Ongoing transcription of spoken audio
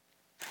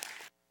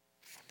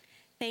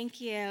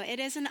Thank you. It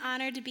is an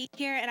honor to be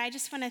here, and I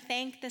just want to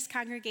thank this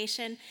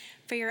congregation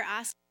for your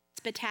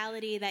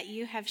hospitality that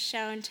you have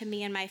shown to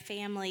me and my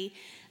family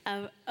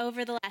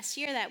over the last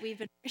year that we've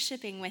been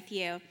worshiping with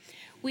you.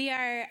 We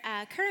are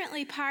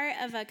currently part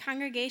of a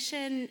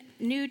congregation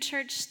new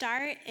church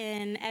start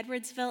in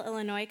Edwardsville,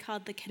 Illinois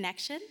called The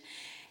Connection,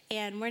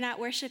 and we're not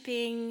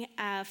worshiping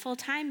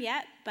full-time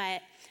yet,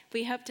 but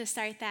we hope to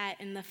start that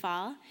in the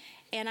fall.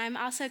 And I'm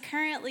also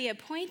currently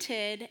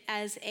appointed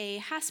as a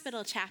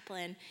hospital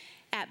chaplain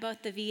at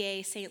both the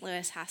VA St.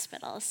 Louis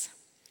hospitals.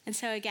 And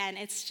so again,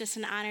 it's just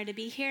an honor to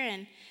be here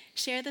and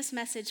share this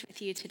message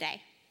with you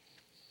today.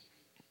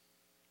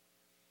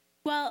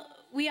 Well,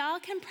 we all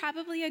can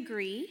probably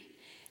agree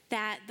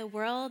that the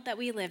world that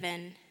we live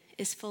in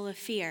is full of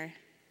fear.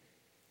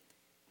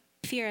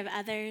 Fear of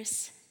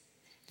others,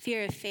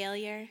 fear of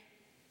failure,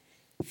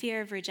 fear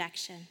of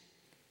rejection.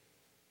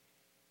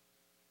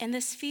 And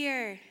this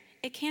fear,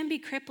 it can be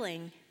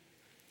crippling,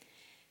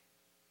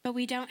 but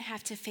we don't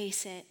have to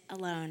face it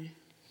alone.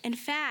 In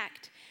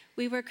fact,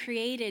 we were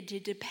created to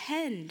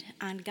depend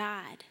on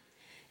God,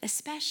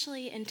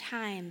 especially in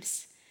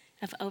times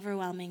of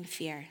overwhelming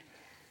fear.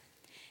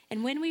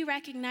 And when we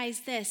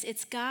recognize this,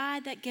 it's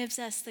God that gives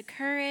us the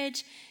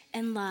courage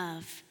and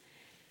love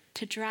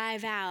to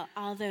drive out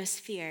all those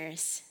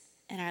fears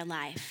in our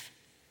life.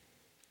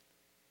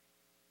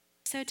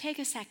 So take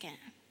a second.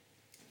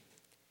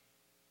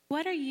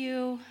 What are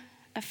you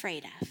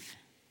afraid of?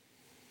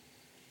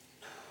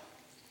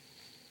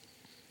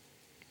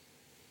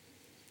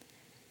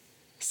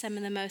 Some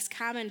of the most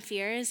common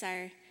fears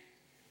are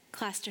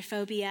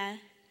claustrophobia,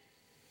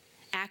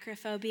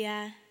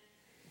 acrophobia,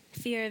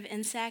 fear of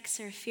insects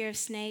or fear of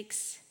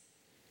snakes.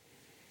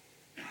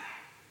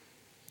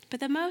 But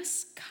the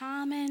most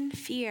common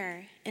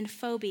fear and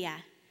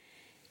phobia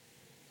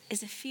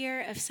is a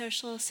fear of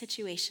social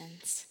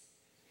situations.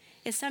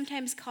 It's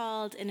sometimes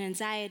called an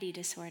anxiety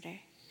disorder.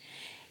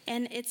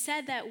 And it's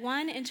said that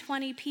 1 in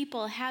 20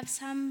 people have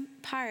some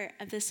part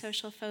of the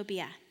social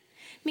phobia,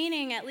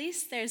 meaning at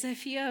least there's a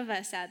few of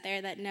us out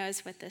there that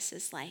knows what this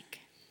is like.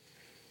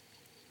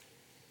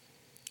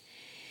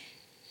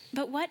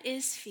 But what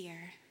is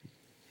fear?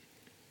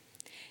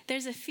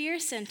 There's a fear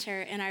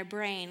center in our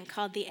brain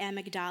called the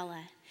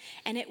amygdala,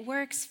 and it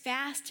works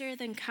faster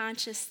than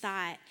conscious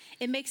thought.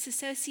 It makes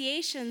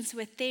associations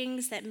with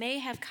things that may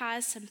have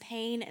caused some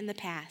pain in the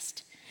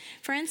past.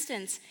 For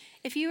instance,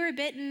 if you were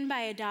bitten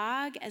by a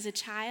dog as a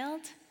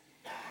child,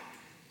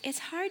 it's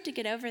hard to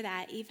get over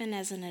that even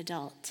as an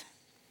adult.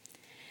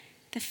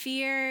 The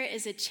fear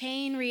is a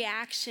chain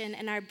reaction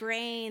in our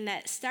brain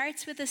that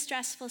starts with a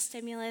stressful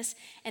stimulus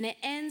and it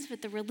ends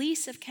with the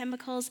release of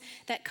chemicals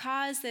that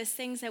cause those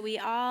things that we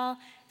all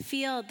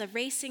feel, the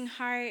racing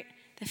heart,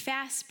 the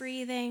fast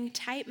breathing,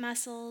 tight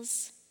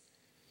muscles,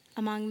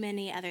 among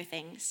many other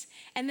things.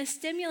 And the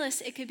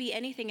stimulus, it could be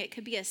anything. It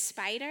could be a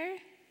spider.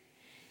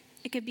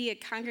 It could be a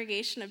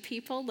congregation of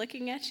people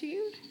looking at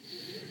you.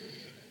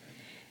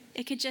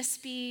 It could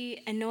just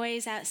be a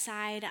noise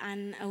outside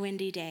on a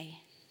windy day.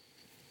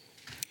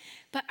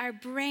 But our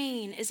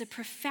brain is a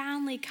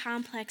profoundly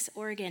complex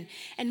organ,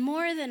 and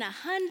more than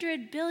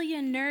 100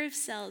 billion nerve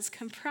cells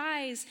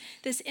comprise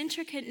this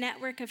intricate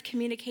network of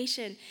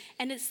communication,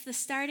 and it's the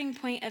starting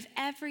point of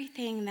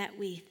everything that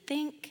we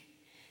think,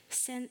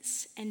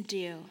 sense, and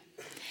do.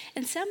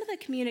 And some of the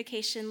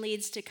communication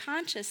leads to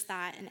conscious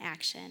thought and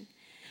action,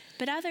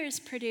 but others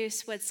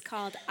produce what's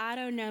called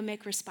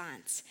autonomic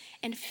response,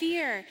 and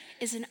fear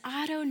is an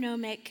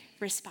autonomic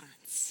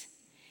response.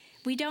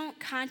 We don't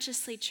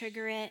consciously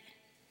trigger it.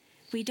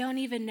 We don't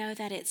even know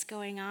that it's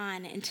going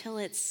on until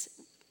it's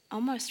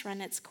almost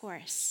run its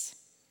course.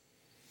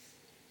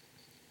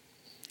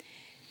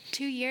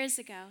 2 years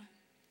ago,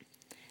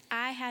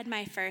 I had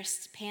my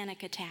first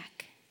panic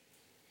attack.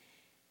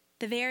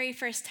 The very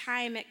first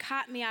time it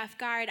caught me off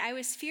guard, I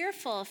was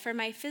fearful for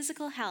my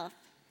physical health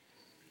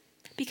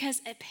because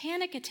a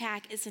panic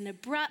attack is an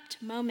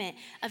abrupt moment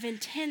of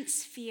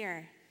intense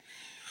fear,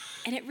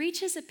 and it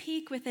reaches a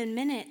peak within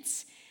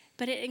minutes.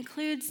 But it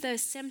includes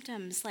those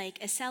symptoms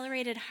like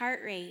accelerated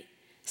heart rate,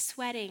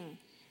 sweating,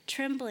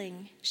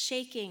 trembling,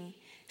 shaking,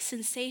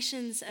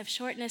 sensations of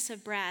shortness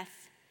of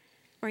breath,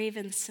 or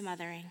even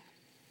smothering.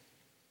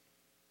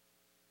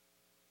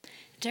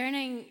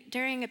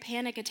 During a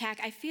panic attack,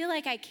 I feel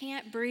like I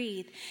can't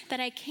breathe, that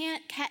I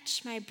can't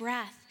catch my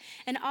breath,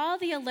 and all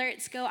the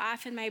alerts go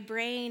off in my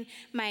brain.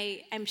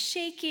 I'm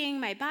shaking,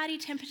 my body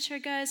temperature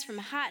goes from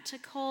hot to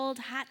cold,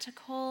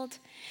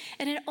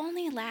 and it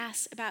only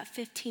lasts about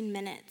 15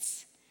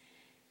 minutes.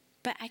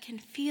 But I can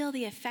feel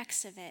the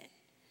effects of it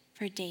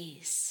for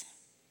days.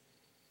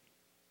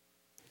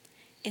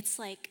 It's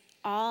like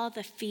all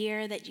the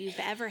fear that you've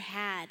ever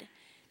had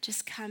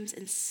just comes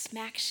and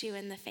smacks you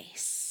in the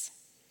face.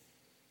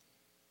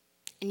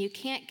 And you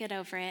can't get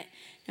over it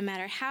no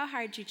matter how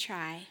hard you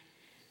try,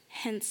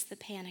 hence the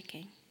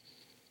panicking.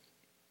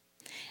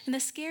 And the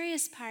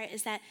scariest part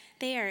is that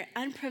they are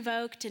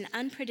unprovoked and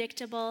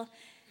unpredictable,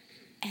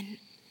 and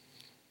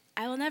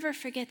I will never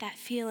forget that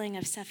feeling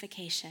of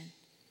suffocation.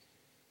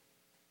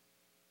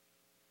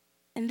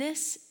 And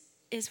this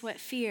is what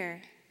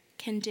fear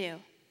can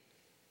do.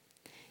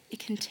 It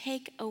can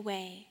take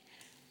away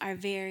our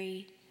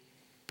very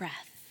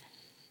breath.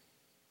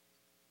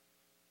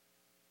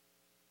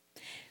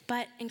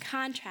 But in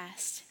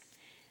contrast,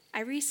 I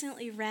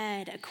recently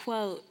read a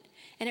quote,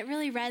 and it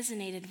really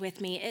resonated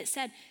with me. It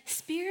said,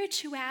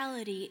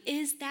 "Spirituality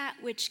is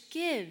that which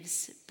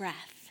gives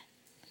breath."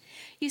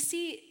 You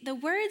see, the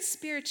word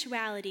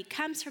spirituality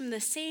comes from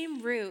the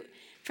same root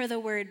for the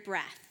word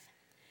breath.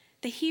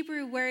 The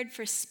Hebrew word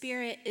for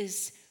spirit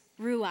is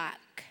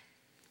ruach.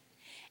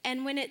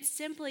 And when it's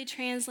simply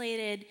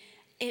translated,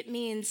 it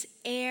means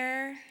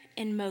air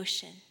in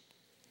motion,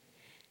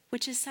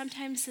 which is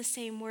sometimes the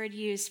same word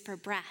used for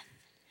breath.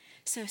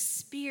 So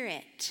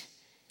spirit,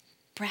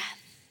 breath,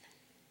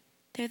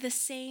 they're the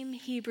same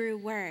Hebrew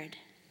word.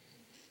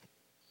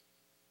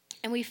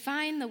 And we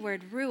find the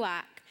word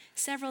ruach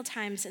several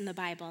times in the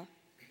Bible.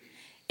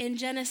 In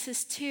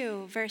Genesis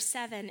 2, verse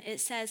 7, it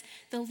says,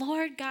 "The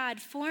Lord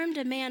God formed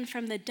a man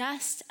from the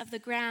dust of the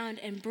ground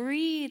and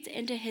breathed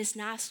into his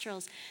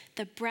nostrils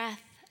the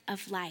breath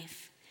of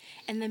life,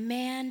 and the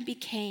man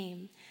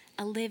became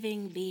a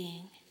living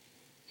being."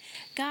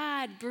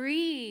 God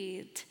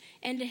breathed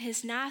into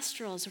his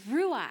nostrils,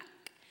 ruach,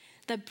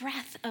 the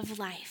breath of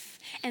life,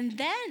 and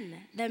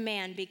then the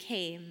man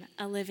became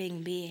a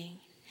living being.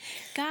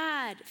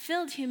 God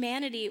filled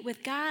humanity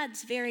with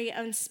God's very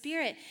own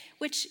spirit,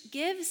 which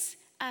gives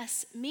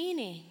us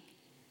meaning,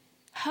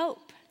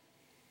 hope,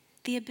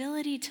 the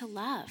ability to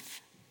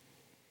love.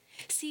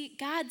 See,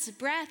 God's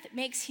breath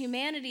makes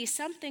humanity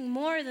something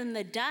more than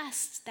the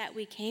dust that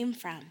we came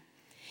from.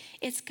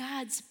 It's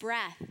God's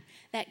breath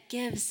that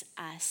gives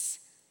us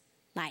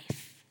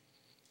life.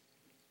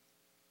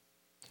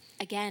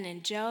 Again,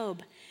 in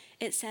Job,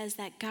 it says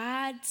that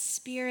God's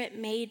Spirit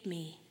made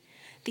me.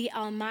 The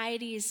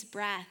Almighty's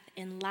breath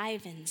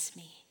enlivens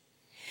me.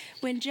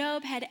 When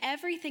Job had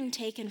everything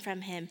taken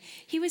from him,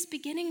 he was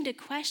beginning to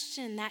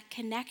question that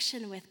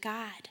connection with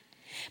God.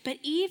 But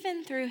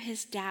even through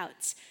his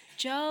doubts,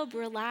 Job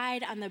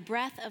relied on the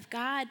breath of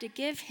God to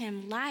give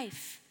him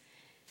life,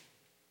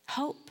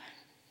 hope.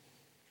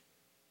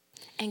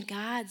 And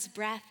God's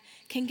breath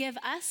can give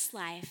us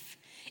life.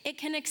 It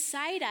can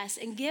excite us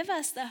and give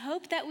us the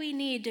hope that we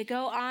need to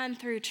go on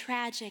through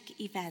tragic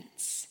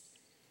events.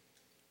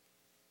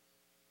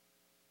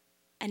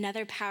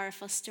 Another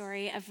powerful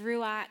story of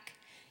ruach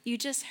you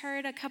just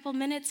heard a couple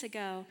minutes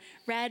ago,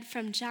 read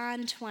from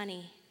John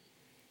 20.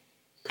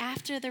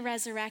 After the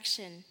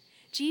resurrection,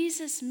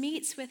 Jesus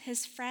meets with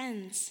his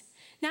friends.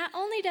 Not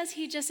only does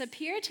he just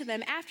appear to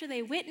them after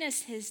they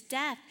witness his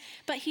death,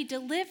 but he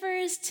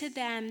delivers to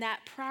them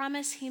that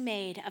promise he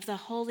made of the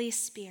Holy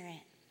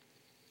Spirit.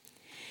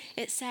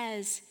 It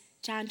says,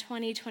 John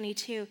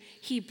 20:22,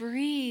 he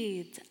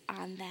breathed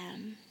on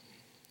them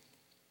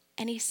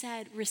and he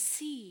said,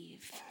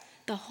 "Receive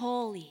the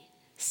Holy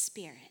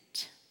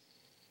Spirit."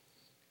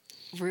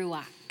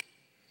 Ruach.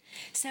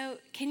 So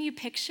can you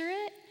picture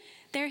it?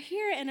 They're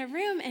here in a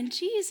room and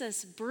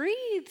Jesus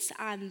breathes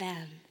on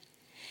them.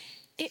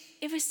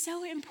 It was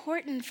so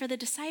important for the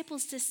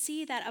disciples to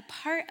see that a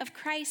part of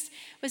Christ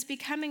was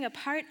becoming a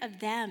part of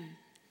them.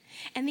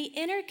 And the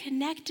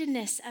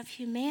interconnectedness of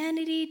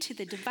humanity to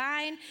the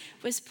divine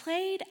was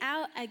played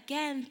out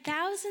again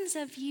thousands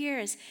of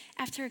years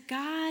after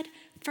God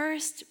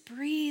first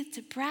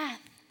breathed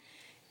breath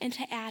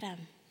into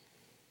Adam.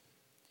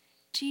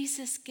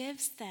 Jesus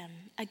gives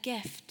them a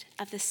gift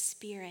of the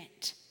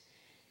Spirit.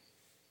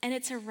 And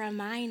it's a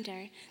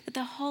reminder that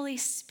the Holy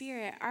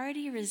Spirit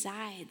already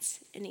resides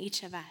in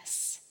each of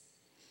us.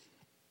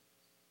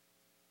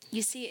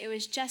 You see, it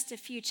was just a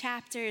few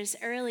chapters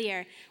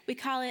earlier, we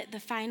call it the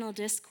final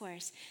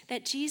discourse,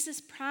 that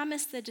Jesus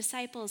promised the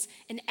disciples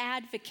an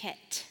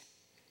advocate,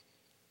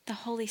 the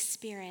Holy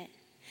Spirit,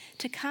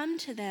 to come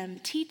to them,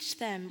 teach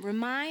them,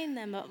 remind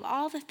them of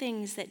all the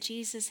things that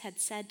Jesus had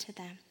said to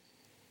them.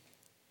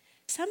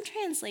 Some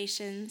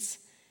translations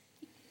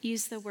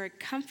use the word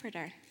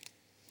comforter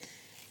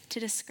to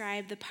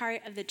describe the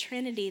part of the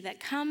Trinity that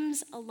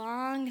comes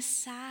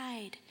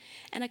alongside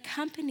and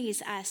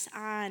accompanies us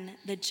on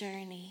the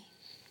journey.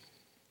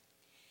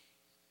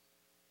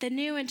 The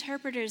New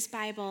Interpreter's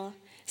Bible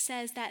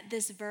says that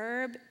this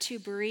verb to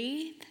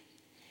breathe,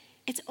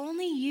 it's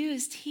only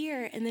used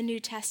here in the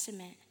New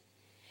Testament.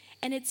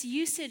 And its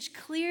usage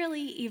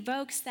clearly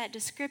evokes that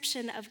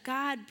description of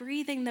God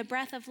breathing the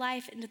breath of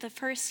life into the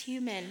first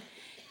human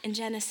in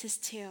Genesis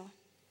 2.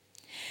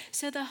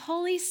 So the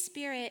Holy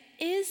Spirit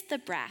is the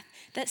breath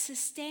that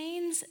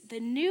sustains the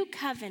new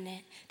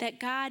covenant that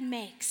God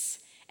makes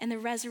in the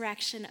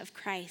resurrection of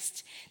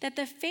Christ. That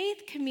the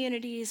faith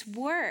community's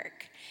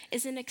work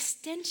is an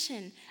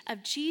extension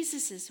of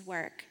Jesus'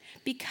 work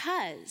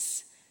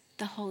because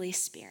the Holy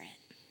Spirit.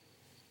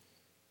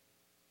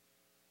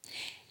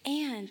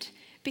 And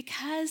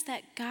because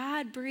that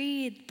God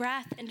breathed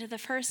breath into the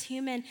first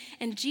human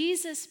and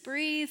Jesus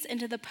breathes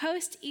into the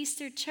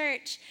post-Easter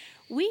church,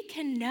 we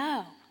can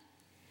know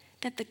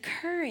that the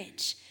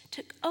courage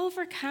to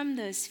overcome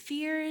those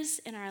fears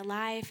in our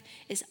life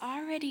is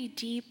already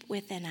deep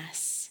within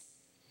us.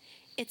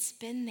 It's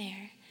been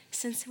there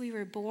since we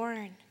were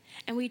born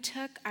and we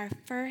took our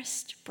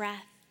first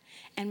breath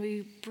and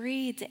we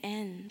breathed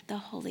in the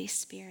Holy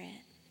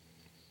Spirit.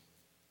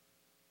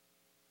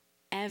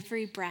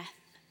 Every breath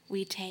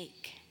we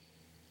take,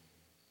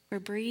 we're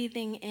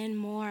breathing in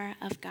more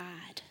of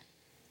God.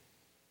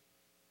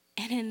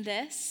 And in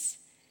this,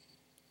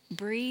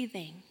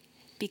 breathing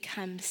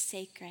becomes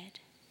sacred.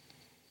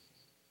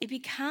 It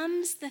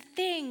becomes the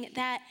thing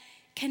that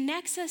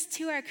connects us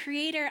to our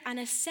Creator on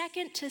a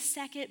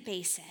second-to-second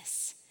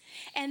basis.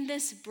 And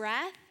this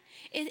breath,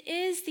 it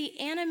is the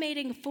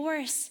animating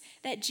force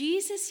that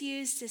Jesus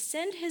used to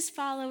send his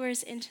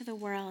followers into the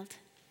world.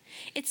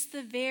 It's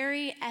the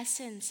very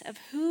essence of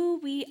who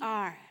we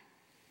are,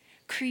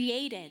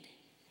 created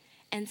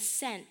and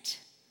sent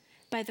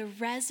by the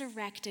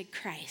resurrected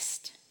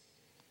Christ.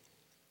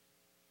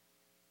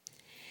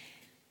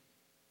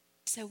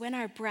 So when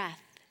our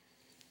breath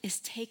is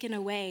taken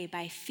away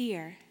by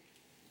fear,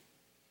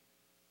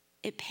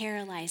 it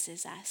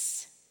paralyzes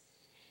us.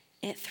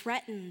 It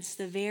threatens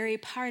the very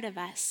part of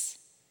us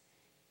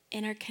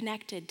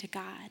interconnected to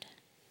God.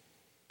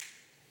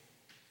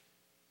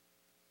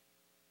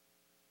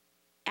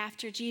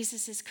 After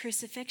Jesus'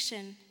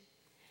 crucifixion,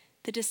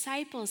 the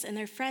disciples and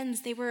their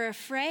friends, they were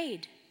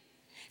afraid.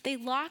 They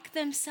locked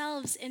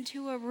themselves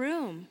into a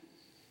room.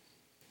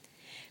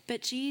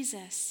 But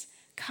Jesus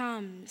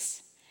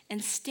comes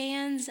and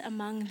stands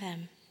among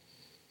them.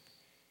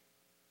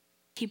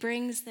 He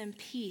brings them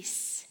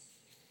peace,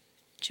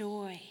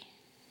 joy.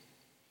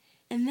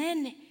 And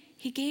then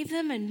he gave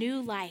them a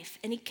new life,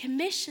 and he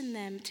commissioned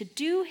them to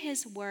do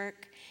his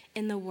work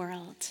in the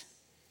world.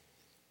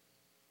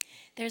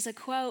 There's a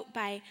quote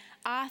by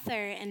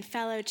author and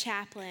fellow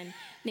chaplain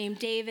named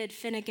David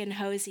Finnegan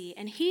Hosey,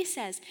 and he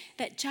says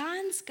that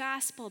John's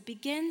gospel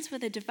begins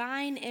with a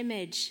divine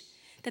image,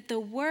 that the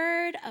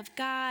word of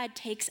God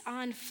takes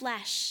on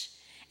flesh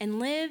and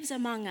lives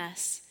among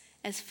us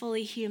as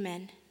fully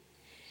human.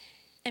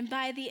 And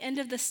by the end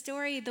of the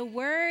story, the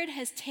word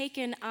has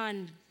taken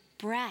on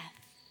breath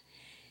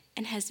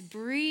and has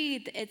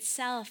breathed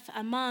itself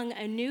among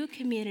a new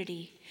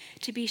community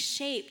to be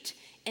shaped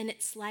in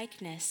its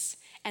likeness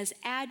as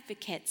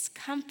advocates,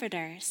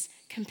 comforters,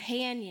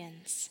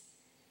 companions,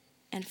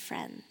 and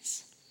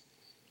friends.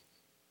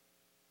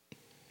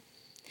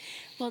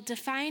 Well,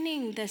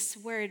 defining this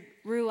word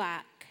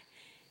ruach,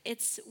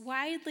 it's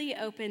widely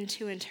open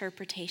to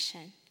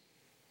interpretation.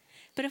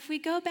 But if we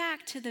go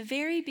back to the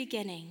very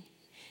beginning,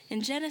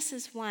 in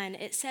Genesis 1,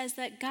 it says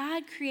that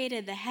God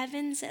created the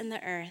heavens and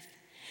the earth.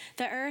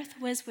 The earth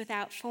was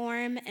without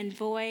form and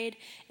void,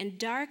 and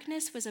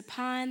darkness was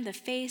upon the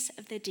face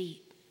of the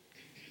deep.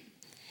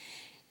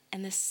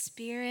 And the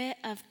Spirit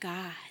of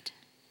God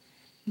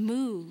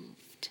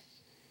moved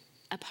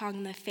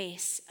upon the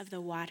face of the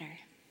water.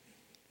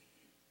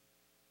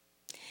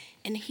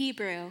 In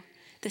Hebrew,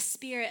 the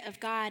Spirit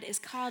of God is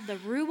called the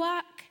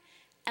Ruach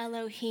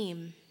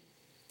Elohim.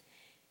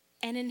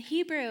 And in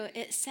Hebrew,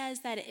 it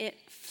says that it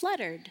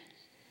fluttered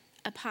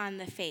upon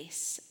the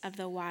face of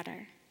the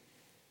water.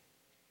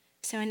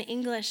 So in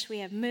English, we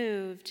have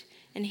moved.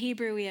 In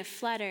Hebrew, we have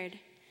fluttered.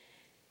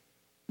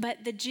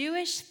 But the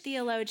Jewish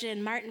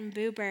theologian Martin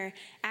Buber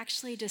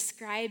actually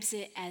describes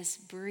it as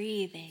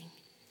breathing.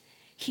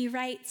 He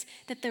writes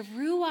that the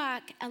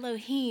Ruach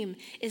Elohim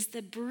is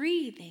the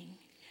breathing,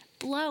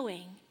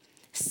 blowing,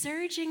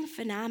 surging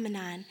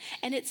phenomenon,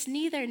 and it's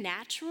neither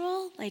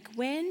natural, like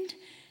wind,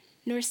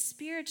 nor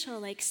spiritual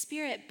like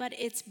spirit, but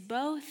it's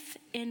both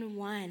in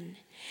one.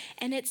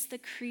 And it's the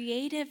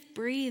creative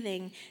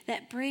breathing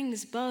that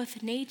brings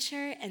both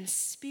nature and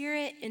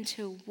spirit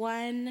into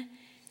one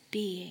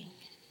being.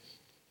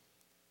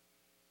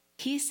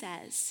 He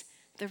says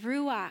the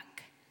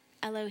Ruach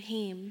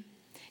Elohim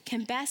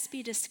can best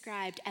be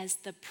described as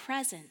the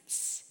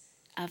presence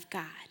of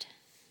God.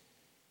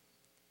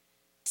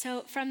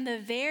 So from the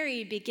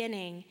very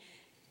beginning,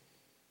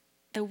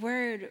 the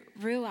word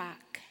Ruach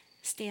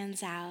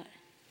stands out.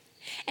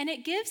 And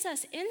it gives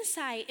us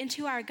insight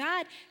into our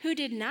God, who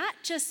did not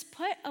just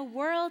put a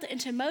world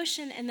into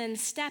motion and then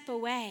step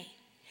away,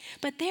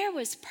 but there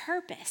was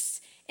purpose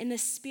in the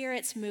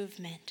Spirit's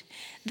movement.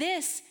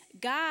 This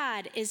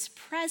God is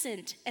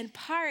present and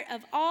part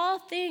of all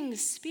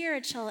things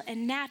spiritual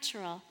and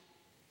natural.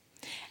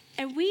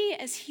 And we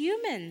as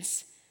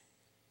humans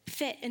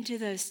fit into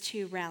those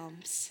two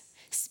realms.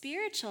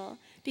 Spiritual,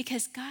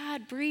 because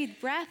God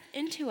breathed breath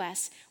into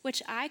us,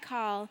 which I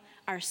call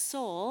our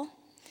soul.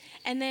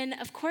 And then,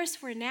 of course,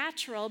 we're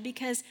natural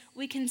because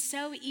we can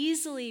so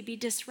easily be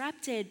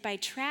disrupted by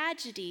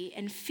tragedy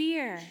and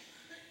fear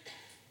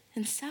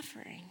and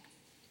suffering.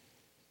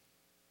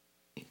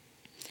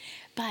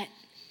 But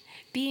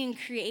being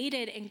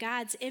created in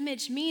God's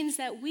image means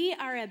that we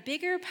are a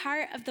bigger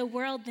part of the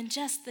world than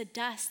just the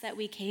dust that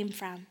we came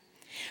from.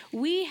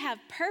 We have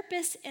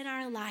purpose in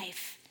our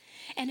life,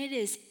 and it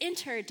is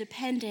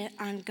interdependent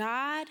on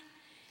God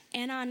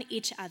and on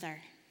each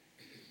other.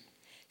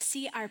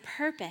 See, our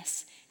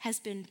purpose has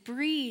been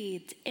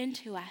breathed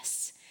into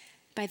us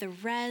by the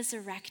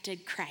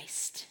resurrected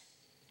Christ.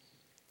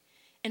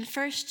 In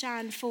 1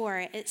 John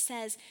 4, it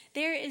says,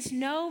 "There is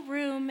no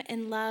room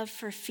in love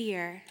for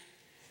fear.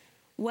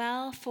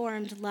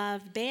 Well-formed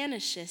love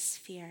banishes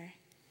fear.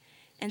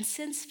 And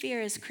since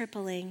fear is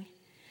crippling,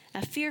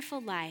 a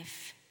fearful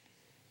life,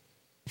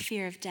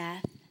 fear of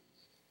death,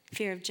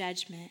 fear of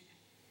judgment,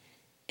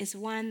 is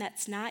one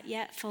that's not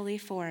yet fully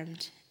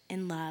formed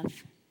in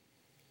love."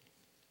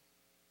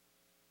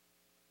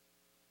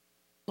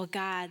 Well,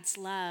 God's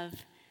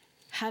love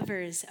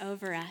hovers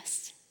over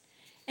us.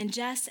 And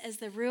just as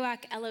the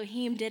Ruach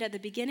Elohim did at the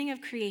beginning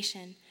of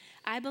creation,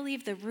 I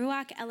believe the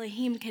Ruach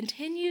Elohim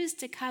continues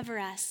to cover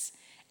us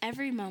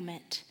every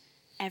moment,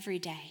 every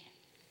day.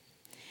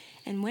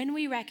 And when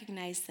we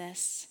recognize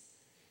this,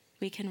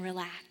 we can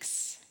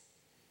relax,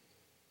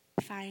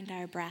 find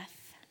our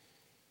breath.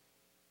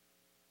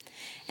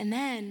 And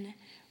then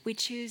we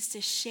choose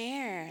to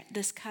share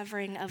this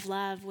covering of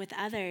love with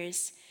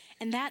others.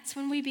 And that's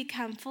when we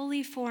become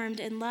fully formed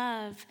in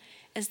love,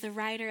 as the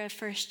writer of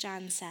 1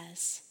 John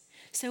says.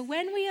 So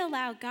when we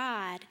allow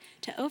God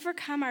to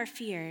overcome our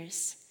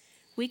fears,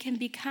 we can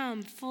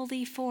become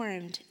fully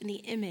formed in the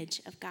image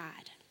of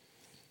God.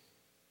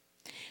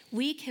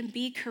 We can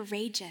be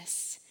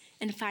courageous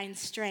and find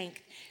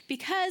strength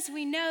because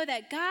we know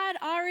that God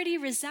already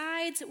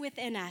resides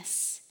within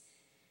us.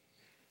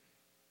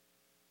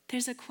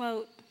 There's a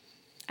quote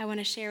I want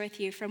to share with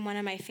you from one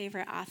of my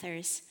favorite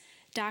authors,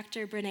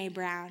 Dr. Brené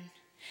Brown.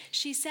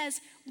 She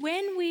says,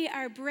 "When we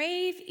are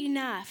brave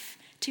enough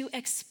to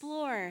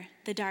explore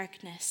the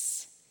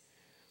darkness,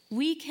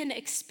 we can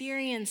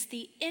experience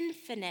the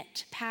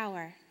infinite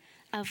power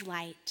of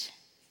light."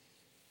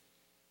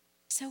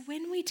 So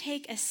when we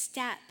take a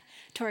step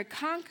toward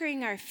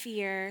conquering our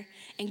fear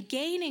and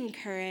gaining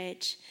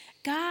courage,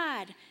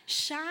 God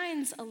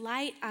shines a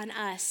light on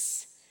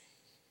us,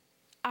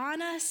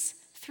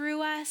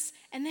 through us,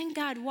 and then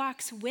God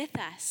walks with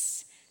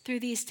us through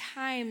these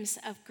times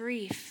of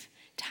grief,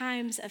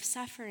 times of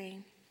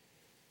suffering.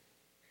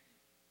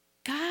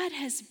 God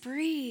has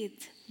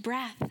breathed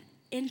breath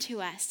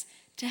into us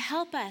to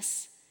help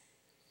us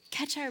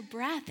catch our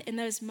breath in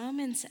those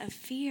moments of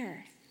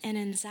fear and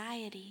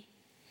anxiety.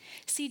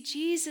 See,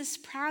 Jesus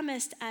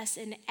promised us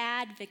an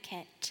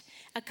advocate,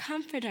 a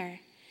comforter,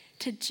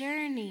 to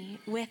journey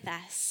with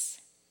us.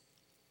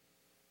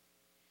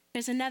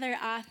 There's another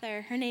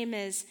author, her name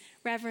is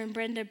Reverend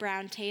Brenda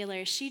Brown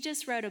Taylor. She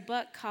just wrote a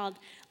book called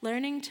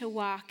Learning to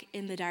Walk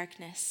in the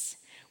Darkness,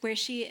 where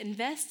she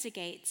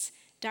investigates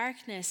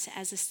darkness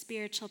as a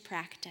spiritual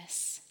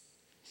practice.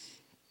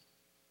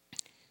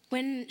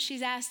 When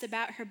she's asked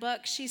about her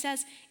book, she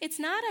says, "It's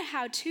not a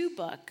how-to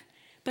book,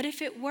 but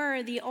if it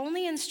were, the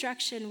only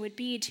instruction would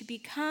be to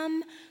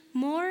become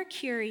more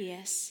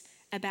curious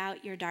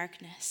about your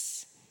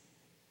darkness."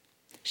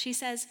 She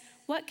says,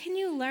 "What can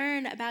you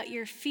learn about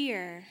your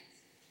fear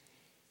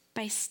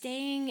by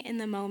staying in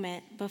the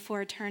moment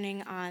before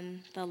turning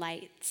on the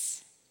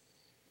lights?"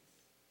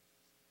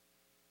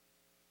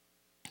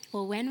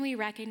 Well, when we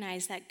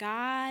recognize that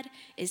God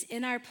is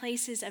in our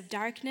places of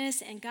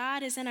darkness and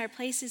God is in our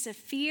places of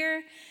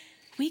fear,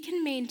 we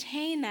can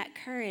maintain that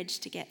courage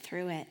to get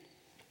through it.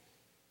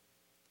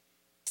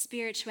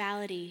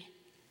 Spirituality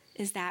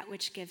is that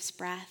which gives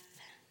breath.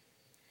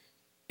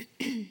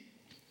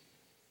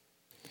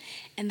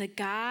 And the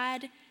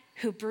God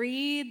who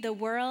breathed the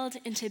world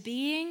into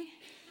being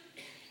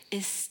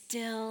is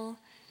still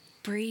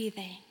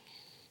breathing.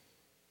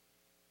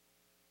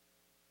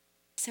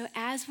 So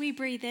as we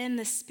breathe in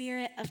the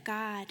Spirit of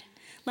God,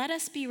 let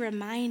us be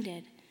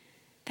reminded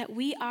that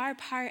we are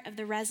part of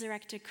the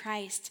resurrected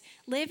Christ,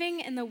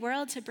 living in the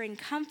world to bring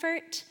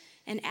comfort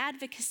and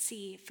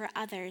advocacy for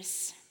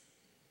others.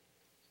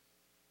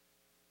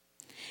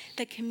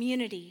 The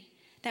community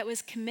that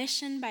was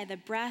commissioned by the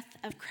breath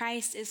of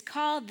Christ is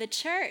called the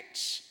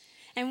church,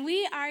 and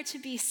we are to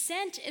be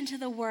sent into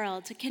the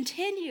world to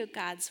continue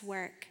God's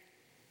work.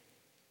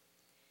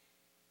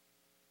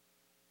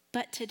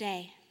 But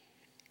today,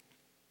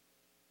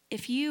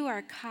 if you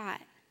are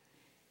caught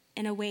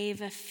in a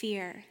wave of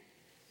fear,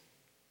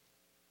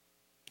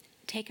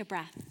 take a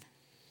breath.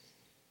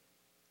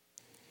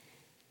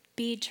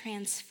 Be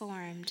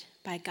transformed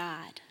by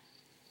God.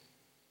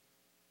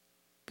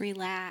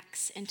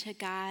 Relax into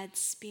God's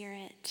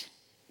Spirit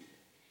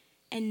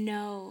and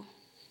know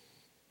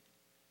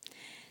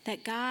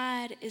that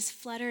God is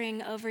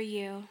fluttering over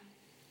you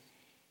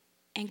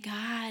and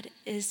God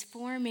is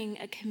forming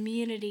a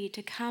community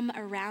to come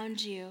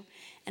around you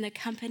and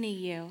accompany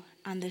you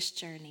on this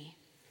journey.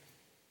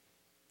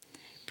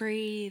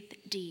 Breathe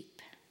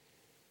deep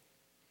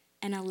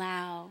and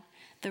allow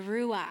the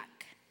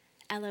Ruach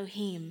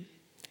Elohim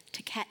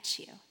to catch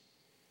you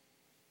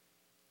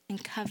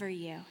and cover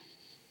you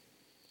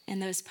in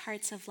those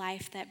parts of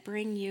life that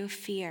bring you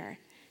fear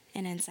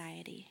and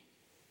anxiety.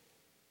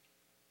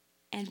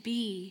 And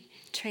be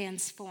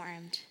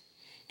transformed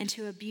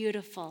into a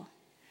beautiful,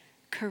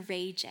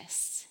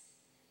 courageous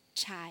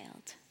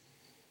child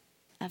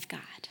of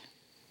God.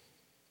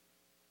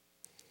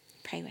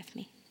 Pray with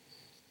me.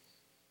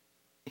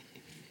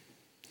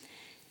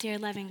 Dear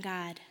loving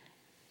God,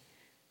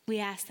 We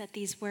ask that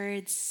these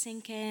words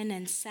sink in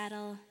and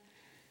settle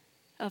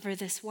over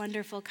this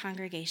wonderful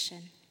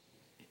congregation.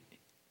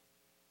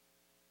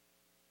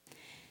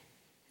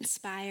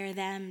 Inspire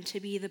them to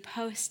be the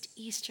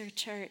post-Easter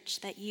church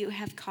that you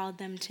have called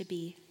them to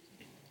be.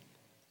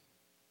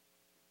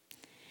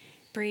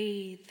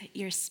 Breathe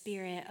your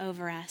Spirit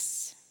over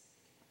us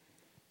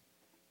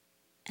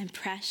and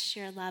press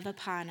your love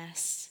upon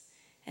us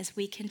as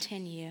we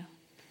continue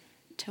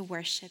to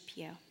worship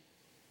you.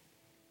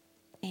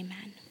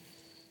 Amen.